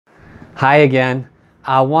Hi again.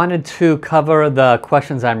 I wanted to cover the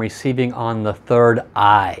questions I'm receiving on the third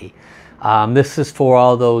eye. This is for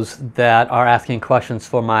all those that are asking questions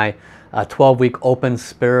for my 12-week Open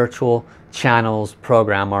Spiritual Channels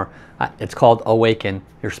program, or it's called Awaken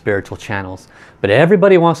Your Spiritual Channels. But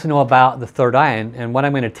everybody wants to know about the third eye and what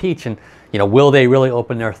I'm going to teach, and will they really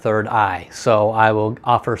open their third eye? So I will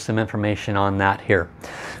offer some information on that here.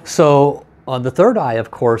 So the third eye,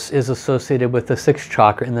 of course, is associated with the sixth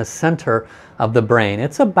chakra in the center of the brain.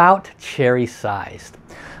 It's about cherry-sized.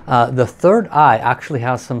 The third eye actually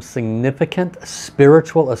has some significant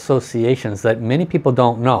spiritual associations that many people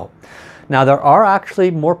don't know. Now, there are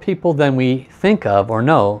actually more people than we think of or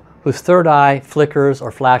know whose third eye flickers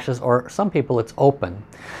or flashes, or some people it's open.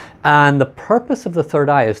 And the purpose of the third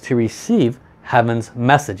eye is to receive heaven's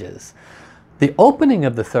messages. The opening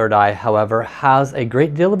of the third eye, however, has a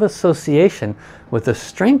great deal of association with the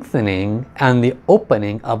strengthening and the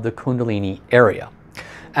opening of the Kundalini area.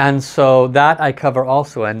 And so that I cover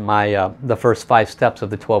also in my the first 5 steps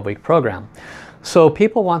of the 12-week program. So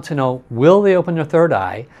people want to know, will they open their third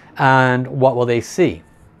eye and what will they see?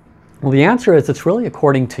 Well, the answer is it's really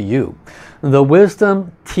according to you. The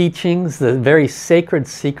wisdom, teachings, the very sacred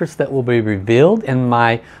secrets that will be revealed in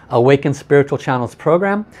my Awaken Spiritual Channels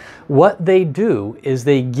program, what they do is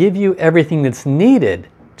they give you everything that's needed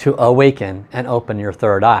to awaken and open your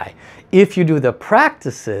third eye. If you do the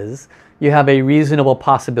practices, you have a reasonable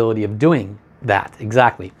possibility of doing that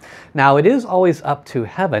exactly. Now, it is always up to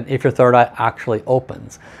heaven if your third eye actually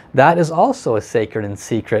opens. That is also a sacred and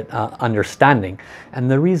secret understanding. And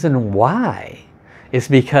the reason why is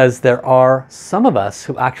because there are some of us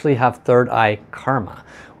who actually have third eye karma.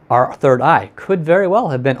 Our third eye could very well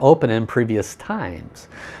have been open in previous times.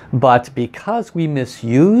 But because we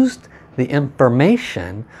misused the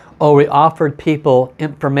information, or we offered people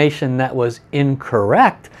information that was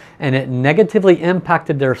incorrect, and it negatively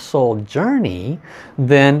impacted their soul journey,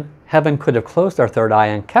 then heaven could have closed our third eye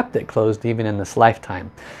and kept it closed even in this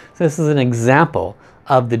lifetime. So this is an example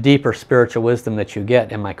of the deeper spiritual wisdom that you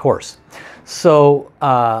get in my course. So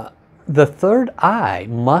the third eye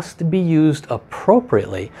must be used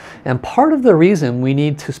appropriately. And part of the reason we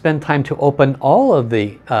need to spend time to open all of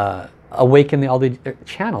the awaken all the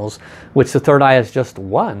channels, which the third eye is just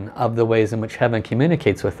one of the ways in which heaven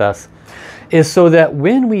communicates with us, is so that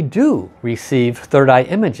when we do receive third eye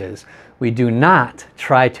images, we do not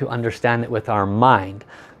try to understand it with our mind.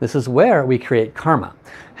 This is where we create karma.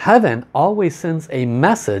 Heaven always sends a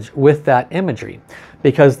message with that imagery,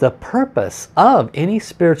 because the purpose of any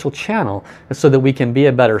spiritual channel is so that we can be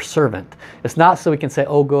a better servant. It's not so we can say,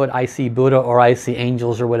 oh good, I see Buddha, or I see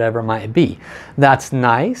angels, or whatever it might be. That's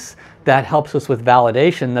nice. That helps us with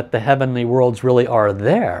validation that the heavenly worlds really are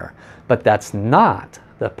there. But that's not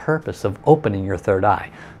the purpose of opening your third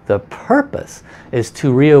eye. The purpose is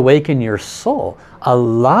to reawaken your soul,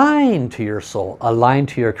 align to your soul, align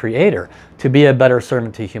to your Creator, to be a better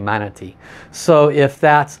servant to humanity. So if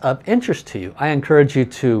that's of interest to you, I encourage you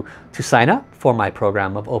to sign up for my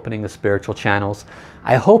program of Opening the Spiritual Channels.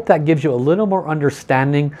 I hope that gives you a little more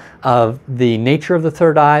understanding of the nature of the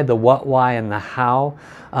third eye, the what, why, and the how.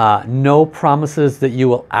 No promises that you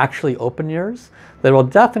will actually open yours. There will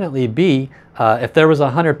definitely be, if there was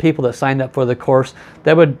 100 people that signed up for the course,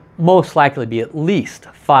 there would most likely be at least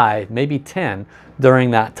 5, maybe 10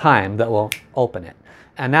 during that time that will open it.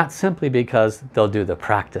 And that's simply because they'll do the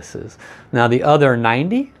practices. Now the other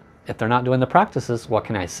 90, if they're not doing the practices, what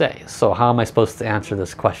can I say? So how am I supposed to answer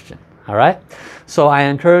this question? All right. So I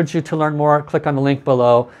encourage you to learn more. Click on the link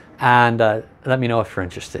below and let me know if you're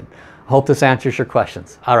interested. I hope this answers your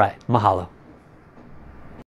questions. All right. Mahalo.